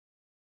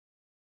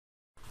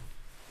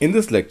In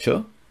this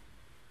lecture,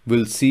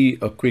 we'll see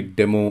a quick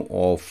demo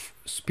of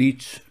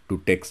speech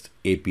to text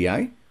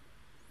API.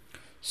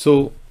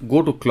 So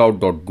go to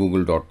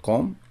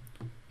cloud.google.com,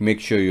 make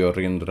sure you're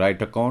in the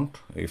right account.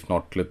 If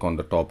not, click on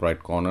the top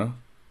right corner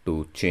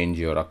to change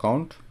your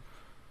account.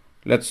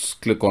 Let's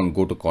click on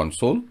go to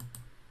console.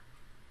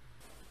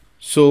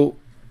 So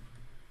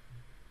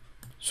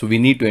we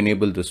need to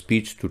enable the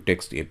speech to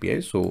text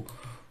API. So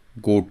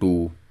go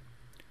to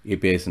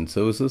APIs and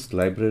services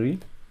library,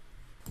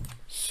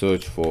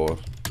 search for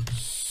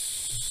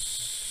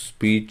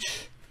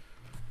speech,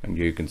 and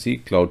here you can see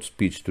cloud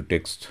speech to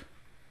text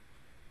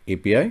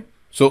API.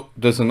 So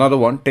there's another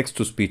one, text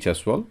to speech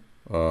as well.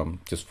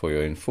 Just for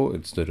your info,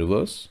 it's the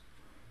reverse,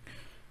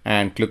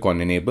 and click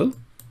on enable.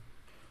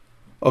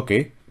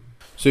 Okay,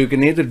 so you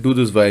can either do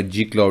this via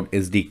gcloud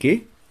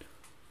SDK,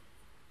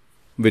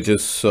 which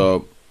is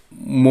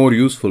more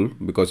useful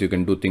because you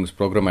can do things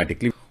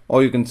programmatically,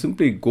 or you can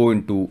simply go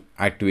into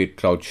activate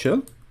cloud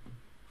shell.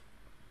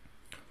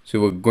 So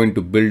we're going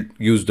to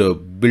use the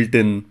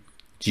built-in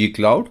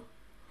gcloud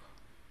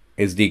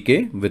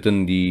SDK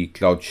within the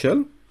cloud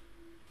shell.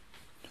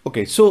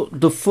 Okay, so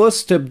the first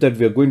step that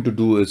we are going to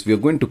do is we are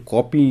going to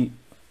copy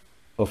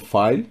a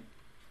file,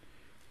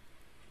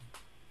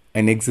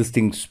 an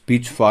existing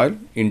speech file,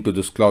 into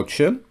this cloud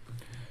shell.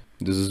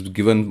 This is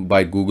given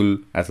by Google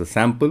as a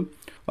sample.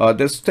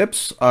 The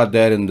steps are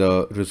there in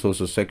the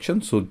resources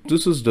section. So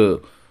this is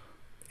the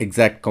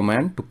exact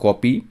command to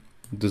copy.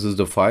 This is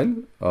the file,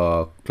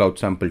 cloud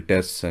sample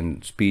tests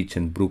and speech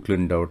and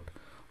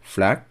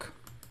brooklyn.flac.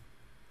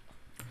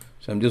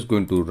 So I'm just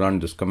going to run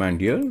this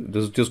command here.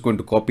 This is just going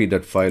to copy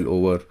that file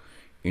over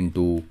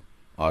into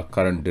our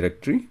current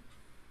directory.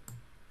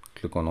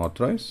 Click on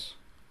authorize.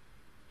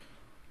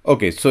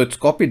 Okay, so it's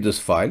copied this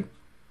file.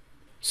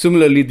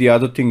 Similarly, the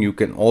other thing you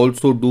can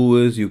also do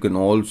is you can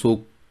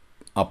also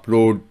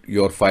upload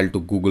your file to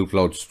Google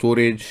Cloud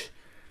Storage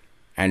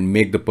and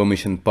make the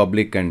permission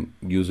public and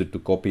use it to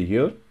copy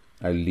here.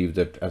 I'll leave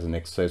that as an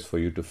exercise for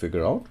you to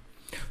figure out.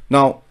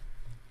 Now,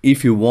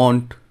 if you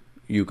want,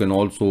 you can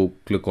also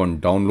click on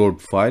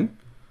download file,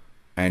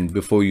 and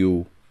before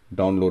you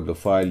download the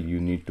file, you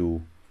need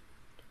to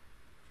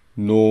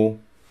know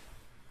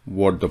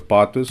what the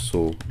path is.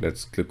 So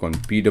let's click on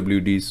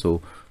pwd.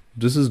 So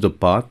this is the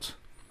path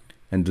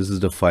and this is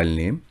the file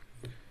name.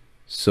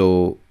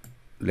 So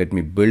let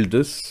me build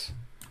this.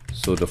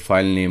 So the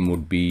file name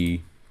would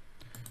be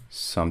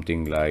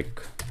something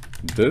like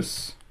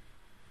this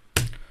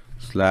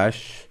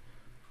slash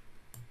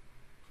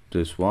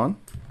this one,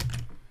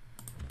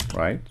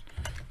 right?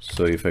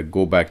 So if I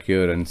go back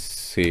here and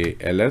say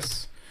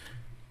ls,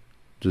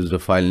 this is the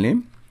file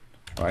name,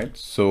 right?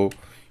 So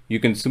you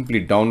can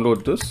simply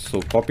download this.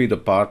 So copy the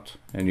path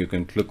and you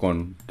can click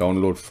on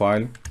download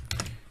file,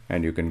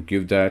 and you can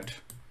give that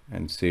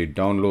and say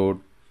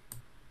download,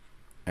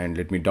 and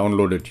let me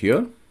download it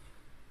here.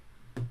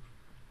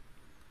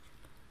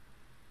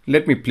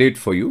 Let me play it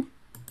for you.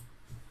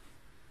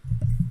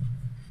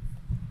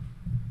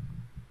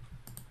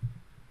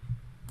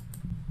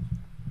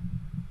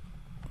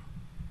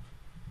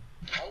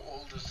 How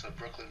old is the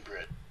Brooklyn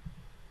Bridge?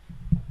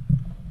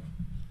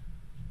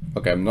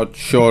 Okay, I'm not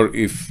sure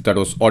if that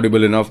was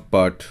audible enough,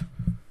 but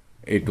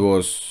it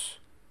was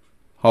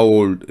how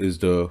old is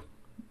the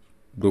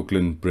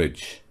Brooklyn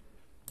Bridge.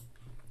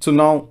 So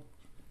now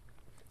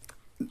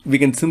we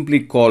can simply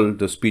call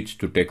the speech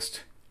to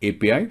text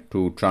API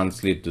to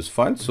translate this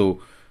file. So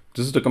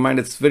this is the command.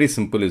 It's very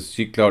simple. It's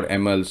gcloud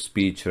ml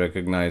speech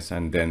recognize,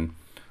 and then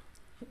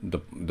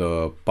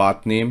the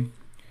path name,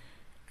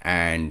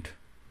 and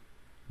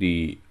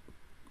the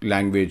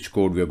language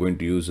code we are going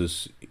to use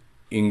is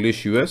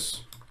English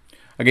US.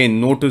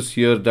 Again, notice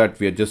here that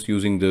we are just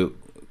using the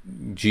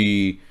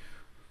G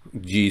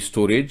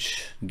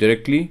storage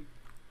directly.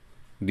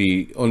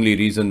 The only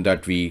reason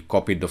that we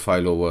copied the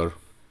file over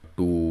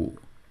to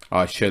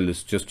our shell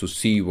is just to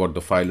see what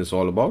the file is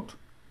all about.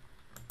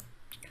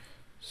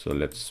 So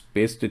let's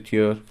paste it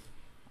here.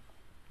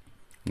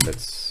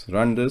 Let's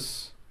run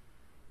this,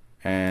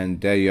 and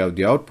there you have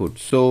the output.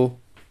 So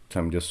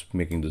I'm just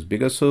making this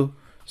bigger. So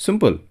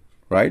simple,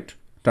 right?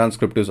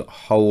 Transcript is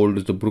how old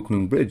is the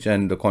Brooklyn Bridge,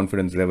 and the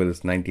confidence level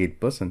is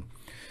 98%.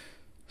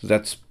 So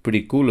that's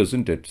pretty cool,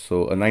 isn't it?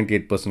 So a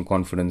 98%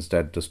 confidence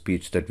that the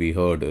speech that we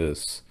heard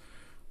is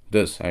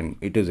this, and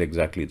it is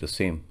exactly the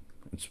same.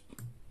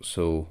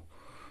 So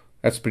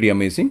that's pretty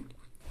amazing.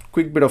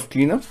 Quick bit of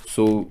cleanup.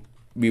 So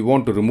we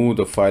want to remove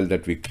the file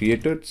that we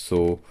created.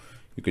 So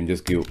you can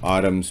just give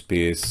rm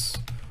space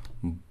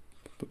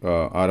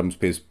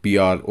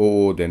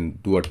broo, then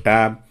do a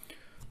tab.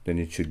 Then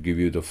it should give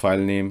you the file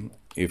name.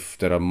 If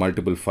there are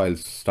multiple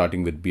files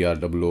starting with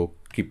broo,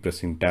 keep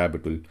pressing tab.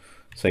 It will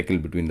cycle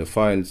between the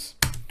files.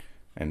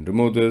 And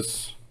remove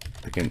this.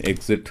 You can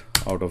exit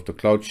out of the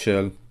cloud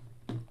shell.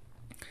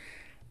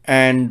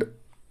 And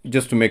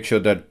just to make sure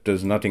that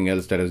there's nothing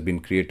else that has been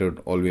created,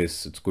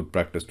 always it's good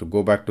practice to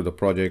go back to the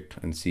project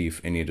and see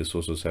if any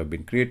resources have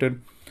been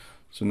created.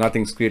 So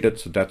nothing's created,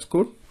 so that's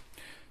good.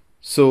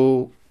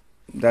 So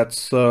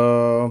that's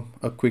a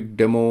quick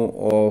demo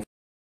of